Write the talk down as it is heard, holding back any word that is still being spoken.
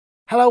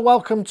Hello,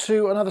 welcome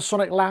to another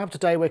SonicLAB.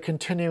 Today we're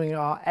continuing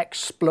our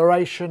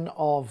exploration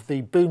of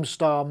the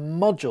Boomstar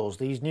modules,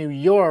 these new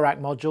Eurorack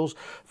modules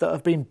that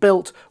have been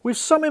built with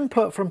some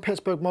input from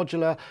Pittsburgh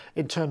Modular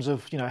in terms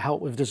of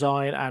help with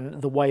design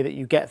and the way that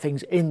you get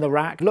things in the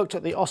rack. Looked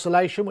at the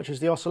oscillation, which is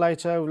the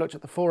oscillator. We looked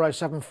at the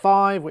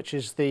 4075, which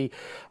is the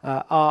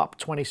ARP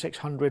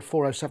 2600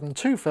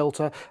 4072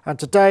 filter, and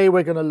today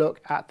we're going to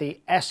look at the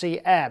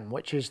SEM,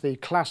 which is the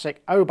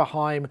classic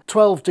Oberheim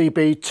 12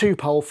 dB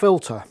 2-pole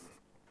filter.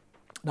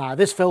 Now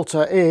this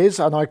filter is,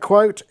 and I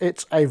quote,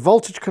 it's a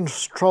voltage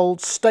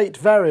controlled state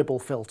variable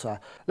filter.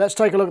 Let's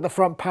take a look at the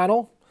front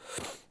panel.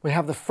 We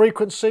have the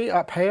frequency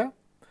up here,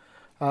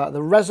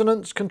 the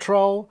resonance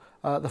control,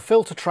 the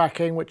filter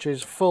tracking, which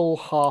is full,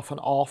 half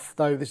and off,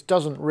 though this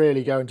doesn't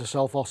really go into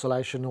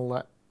self-oscillation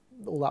all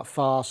that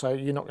far, so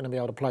you're not going to be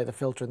able to play the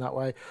filter in that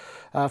way.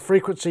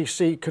 Frequency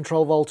C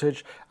control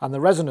voltage and the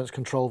resonance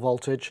control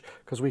voltage,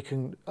 because we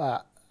can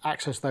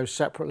access those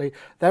separately.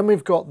 Then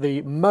we've got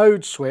the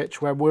mode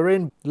switch where we're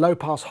in low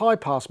pass, high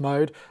pass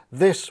mode.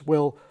 This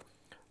will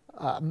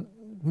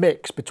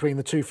mix between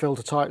the two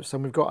filter types.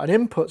 Then we've got an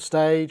input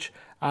stage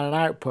and an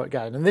output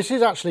gain. And this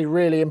is actually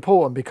really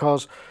important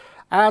because,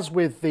 as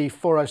with the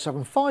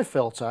 4075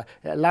 filter,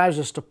 it allows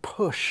us to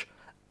push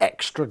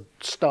extra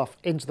stuff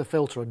into the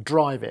filter and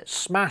drive it.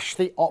 Smash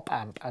the op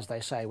amp, as they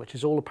say, which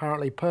is all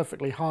apparently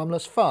perfectly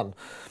harmless fun.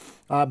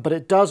 But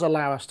it does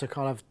allow us to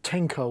kind of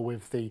tinker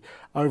with the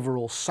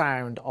overall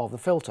sound of the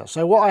filter.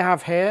 So what I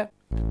have here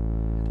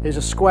is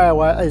a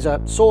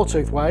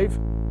sawtooth wave.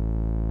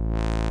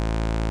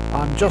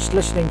 I'm just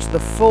listening to the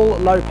full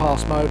low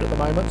pass mode at the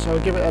moment, so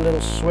I'll give it a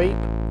little sweep.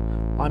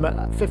 I'm at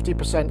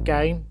 50%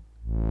 gain.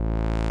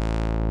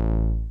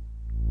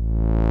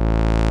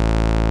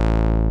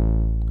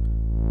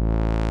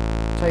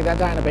 Take that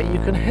down a bit. You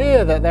can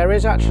hear that there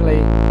is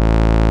actually,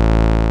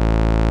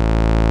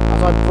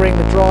 as I bring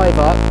the drive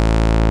up,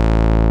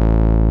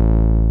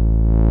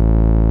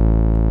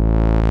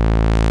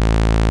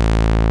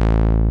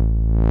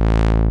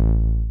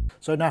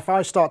 so now if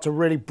I start to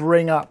really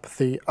bring up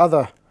the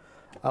other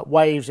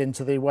waves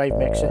into the wave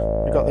mixer,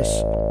 we've got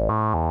this,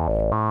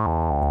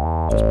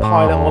 just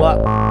pile it all up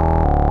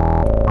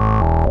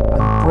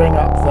and bring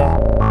up the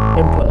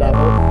input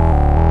level.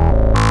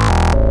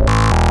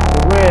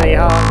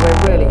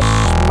 We're really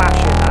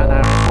smashing that now.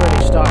 It's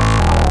really starting to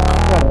kind of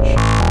crunch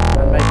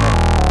and make a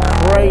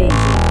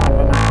crazy kind of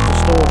amount of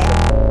distortion.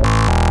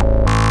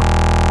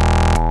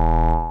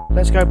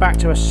 Let's go back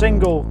to a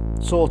single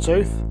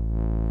sawtooth.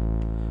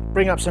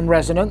 Bring up some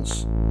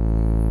resonance,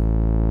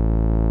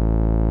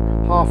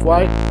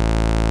 halfway.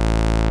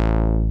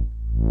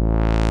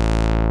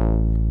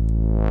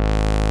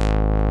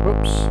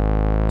 Whoops,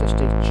 just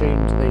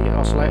detuned the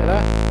oscillator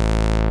there.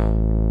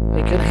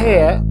 You can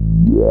hear,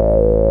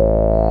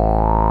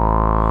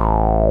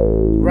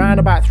 round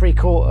about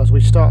 3/4,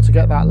 we start to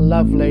get that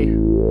lovely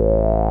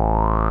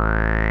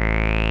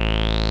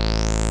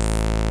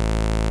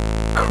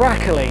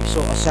crackly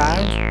sort of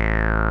sound.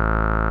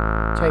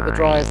 Take the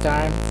drive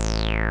down.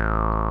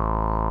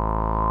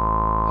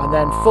 And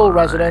then full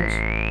resonance,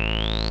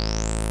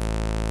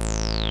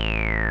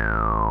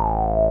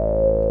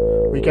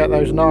 we get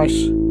those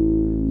nice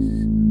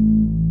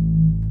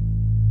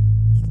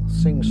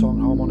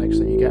sing-song harmonics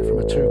that you get from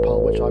a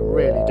 2-pole, which I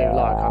really do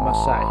like, I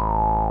must say.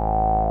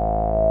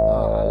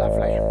 Oh,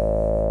 lovely.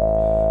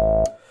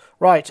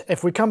 Right,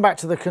 if we come back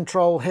to the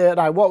control here,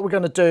 now what we're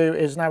going to do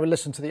is now we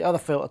listen to the other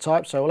filter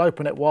type, so we'll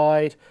open it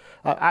wide.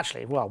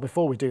 Actually, well,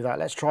 before we do that,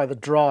 let's try the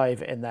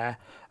drive in there.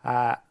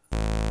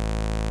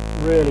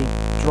 Really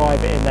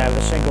drive it in there with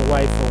a single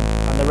waveform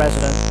and the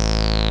resonance.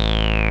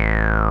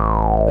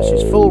 This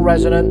is full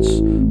resonance,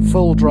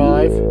 full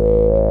drive.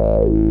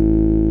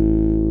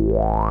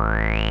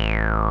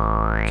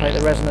 Take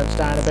the resonance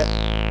down a bit.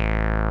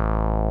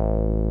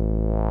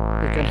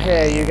 You can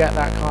hear, you get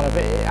that kind of,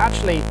 it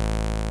actually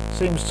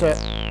seems to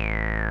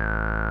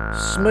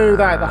smooth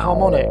out the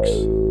harmonics.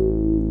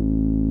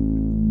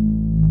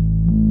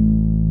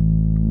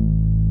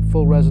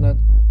 Full resonance.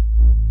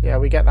 Yeah,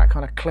 we get that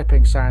kind of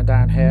clipping sound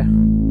down here.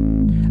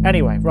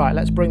 Anyway, right,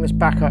 let's bring this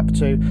back up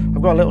to,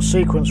 I've got a little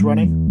sequence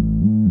running.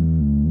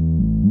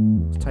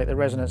 Let's take the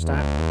resonance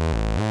down.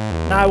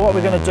 Now what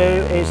we're going to do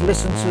is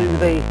listen to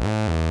the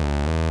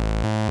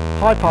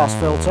high pass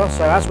filter.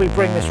 So as we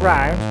bring this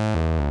round,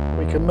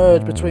 we can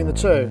merge between the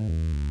two.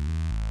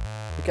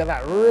 We get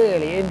that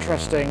really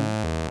interesting,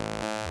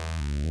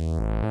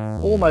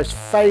 almost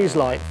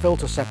phase-like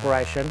filter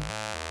separation.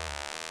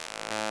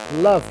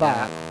 Love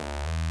that.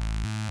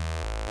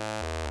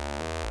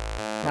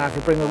 Now if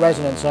we bring the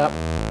resonance up,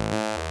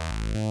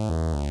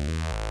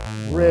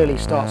 really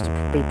starts to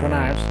be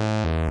pronounced.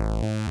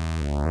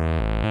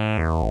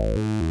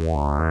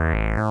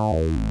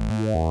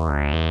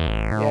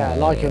 Yeah,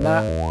 liking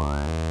that.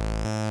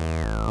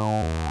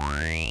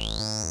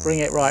 Bring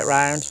it right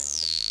round.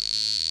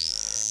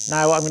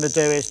 Now what I'm going to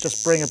do is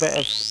just bring a bit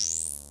of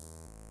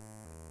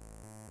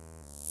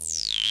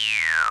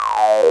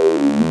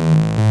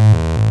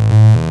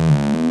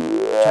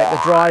take the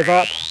drive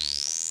up.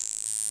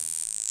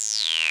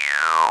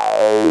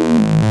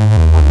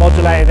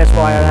 modulating this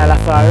by an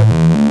LFO,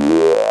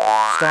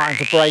 starting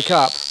to break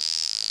up.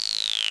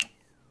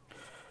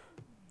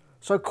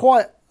 So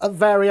quite a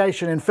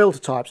variation in filter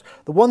types.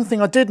 The one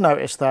thing I did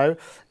notice though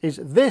is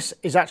this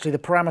is actually the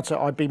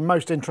parameter I'd be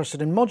most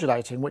interested in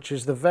modulating, which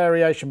is the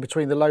variation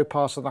between the low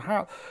pass and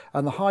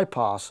the high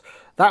pass.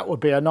 That would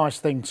be a nice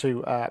thing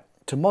to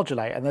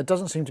modulate, and there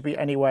doesn't seem to be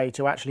any way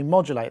to actually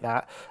modulate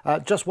that.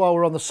 Just while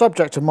we're on the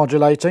subject of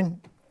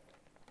modulating,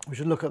 we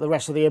should look at the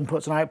rest of the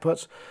inputs and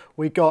outputs.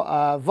 We've got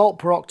a volt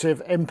per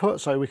octave input,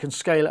 so we can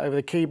scale it over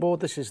the keyboard.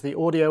 This is the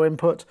audio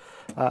input.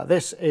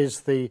 This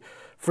is the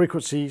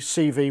frequency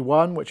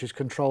CV1, which is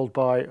controlled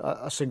by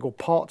a single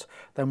pot.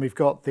 Then we've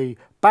got the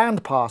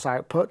band pass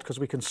output, because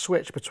we can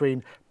switch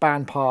between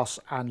band pass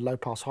and low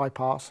pass, high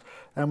pass.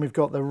 Then we've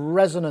got the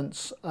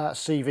resonance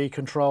CV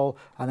control,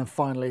 and then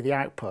finally the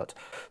output.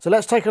 So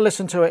let's take a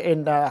listen to it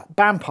in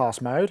band pass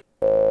mode.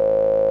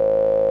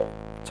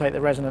 Take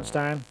the resonance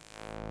down.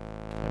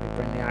 Let me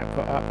bring the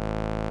output up.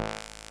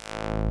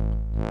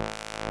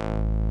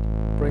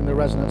 Bring the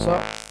resonance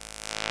up.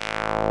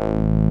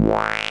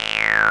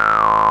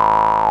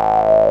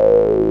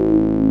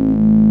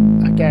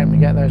 Again, we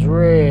get those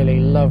really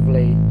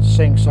lovely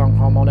sing-song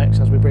harmonics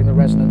as we bring the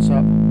resonance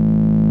up.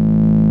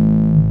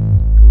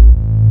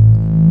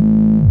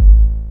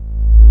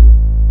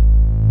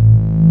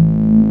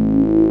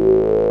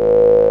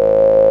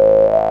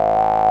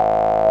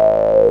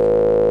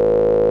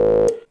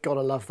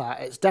 Gotta love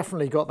that. It's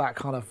definitely got that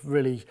kind of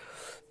really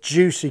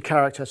juicy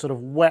character, sort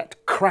of wet,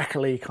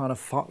 crackly kind of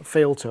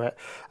feel to it.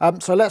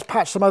 So let's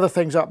patch some other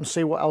things up and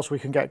see what else we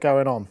can get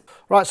going on.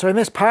 Right, so in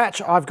this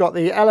patch, I've got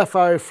the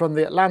LFO from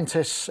the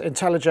Atlantis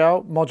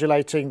IntelliGel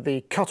modulating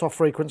the cutoff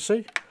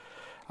frequency.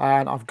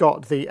 And I've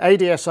got the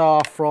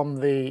ADSR from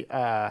the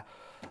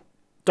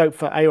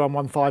Dope4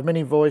 A115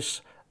 mini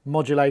voice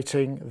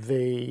modulating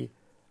the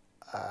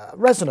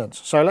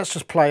resonance. So let's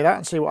just play that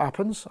and see what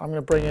happens. I'm going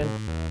to bring in,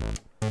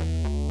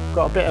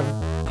 got a bit of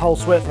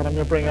pulse width, and I'm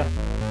going to bring a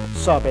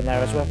sub in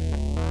there as well.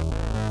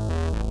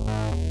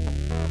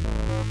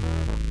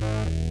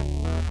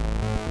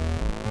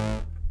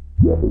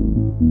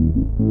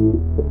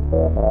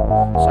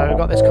 So we've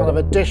got this kind of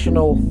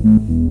additional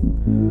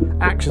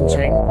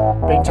accenting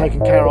being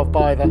taken care of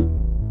by the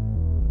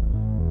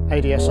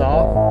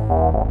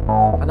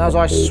ADSR, and as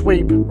I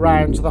sweep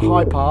round to the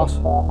high pass,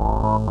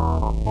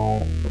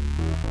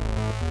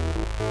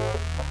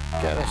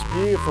 get this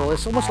beautiful,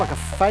 it's almost like a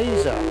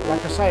phaser.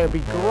 Like I say, it would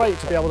be great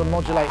to be able to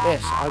modulate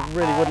this. I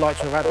really would like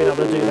to have been able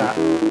to do that.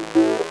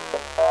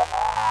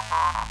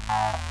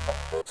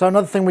 So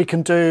another thing we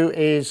can do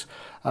is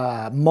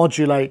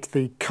modulate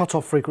the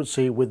cutoff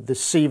frequency with the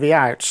CV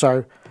out.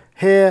 So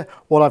here,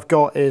 what I've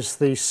got is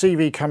the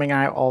CV coming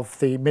out of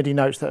the MIDI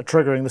notes that are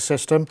triggering the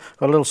system.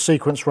 Got a little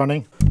sequence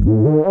running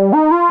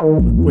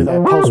with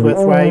a pulse width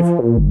wave.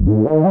 You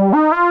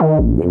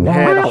can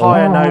hear the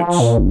higher notes.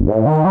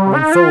 I'm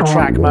in full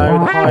track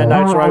mode. The higher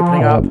notes are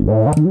opening up.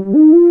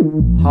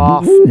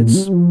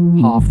 It's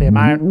half the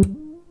amount.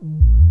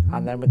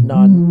 And then with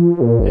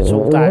none, it's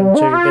all down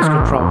to this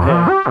control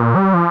here.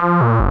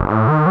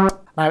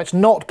 Now, it's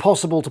not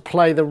possible to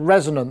play the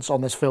resonance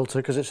on this filter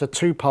because it's a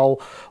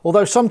two-pole,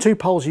 although some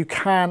two-poles you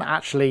can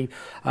actually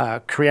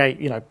create,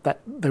 you know,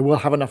 that they will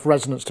have enough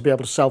resonance to be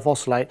able to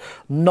self-oscillate.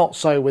 Not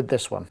so with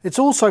this one. It's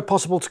also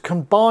possible to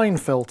combine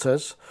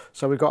filters.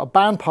 So we've got a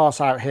band pass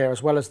out here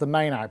as well as the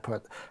main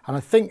output. And I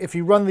think if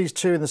you run these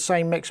two in the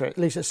same mixer, at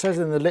least it says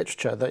in the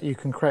literature that you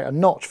can create a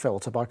notch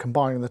filter by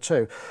combining the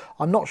two.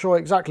 I'm not sure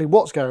exactly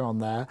what's going on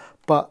there,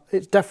 but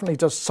it definitely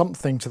does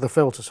something to the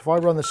filter. So if I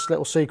run this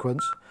little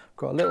sequence, I've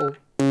got a little...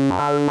 Got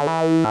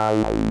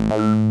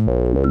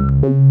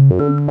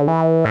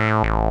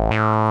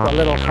a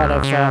little kind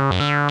of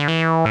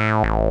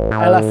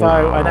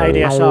LFO and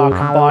ADSR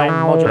combined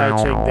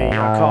modulating the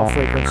cutoff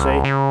frequency.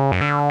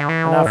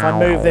 And now if I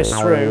move this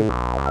through,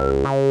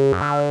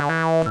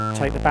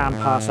 take the band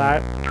pass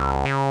out.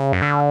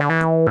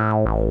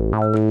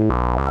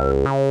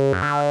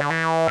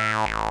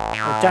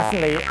 It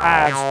definitely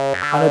adds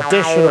an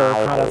additional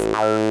kind of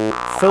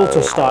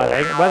filter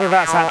styling. Whether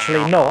that's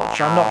actually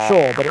notch, I'm not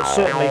sure, but it's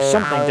certainly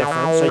something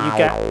different. So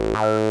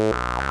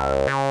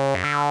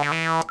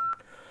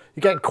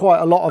you get quite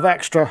a lot of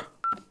extra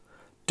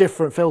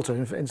different filter.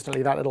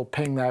 Instantly, that little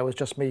ping there was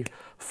just me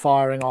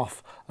firing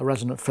off a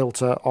resonant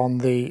filter on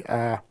the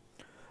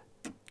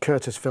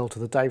Curtis filter,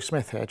 the Dave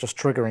Smith here, just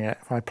triggering it.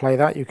 If I play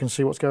that, you can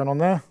see what's going on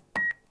there.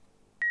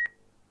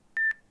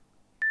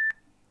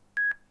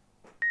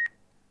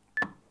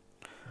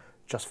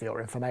 Just for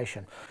your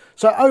information.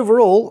 So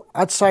overall,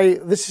 I'd say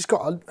this has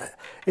got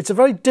it's a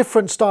very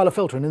different style of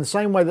filter, and in the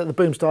same way that the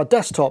Boomstar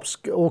desktops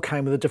all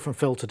came with a different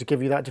filter to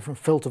give you that different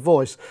filter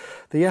voice,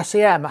 the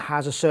SEM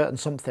has a certain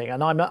something,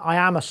 and I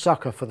am a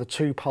sucker for the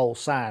two-pole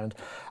sound.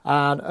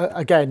 And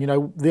again, you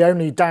know, the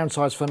only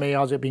downsides for me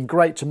is it'd been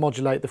great to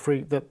modulate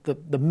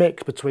the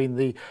mix between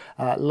the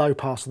low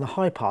pass and the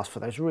high pass for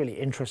those really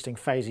interesting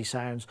phasey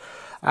sounds.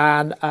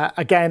 And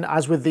again,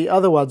 as with the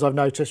other ones, I've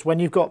noticed when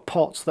you've got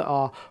pots that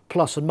are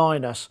plus and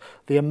minus,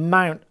 the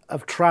amount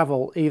of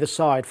travel either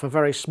side for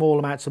very small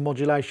amounts of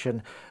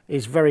modulation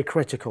is very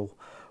critical.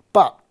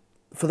 But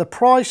for the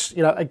price,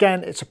 you know,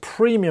 again, it's a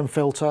premium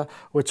filter.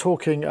 We're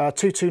talking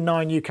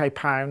 229 UK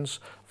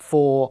pounds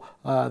for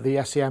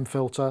the SEM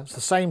filter. It's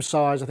the same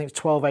size, I think it's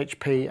 12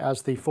 HP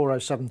as the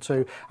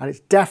 4072, and it's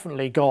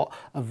definitely got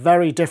a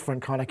very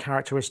different kind of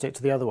characteristic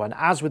to the other one,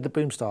 as with the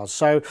Boomstars.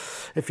 So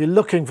if you're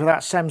looking for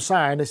that SEM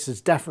sound, this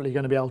is definitely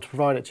going to be able to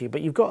provide it to you.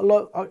 But you've got a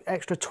lot of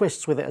extra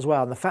twists with it as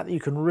well, and the fact that you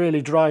can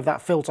really drive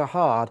that filter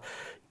hard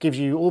gives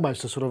you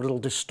almost a sort of little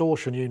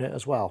distortion unit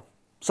as well.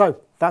 So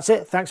that's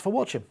it. Thanks for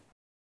watching.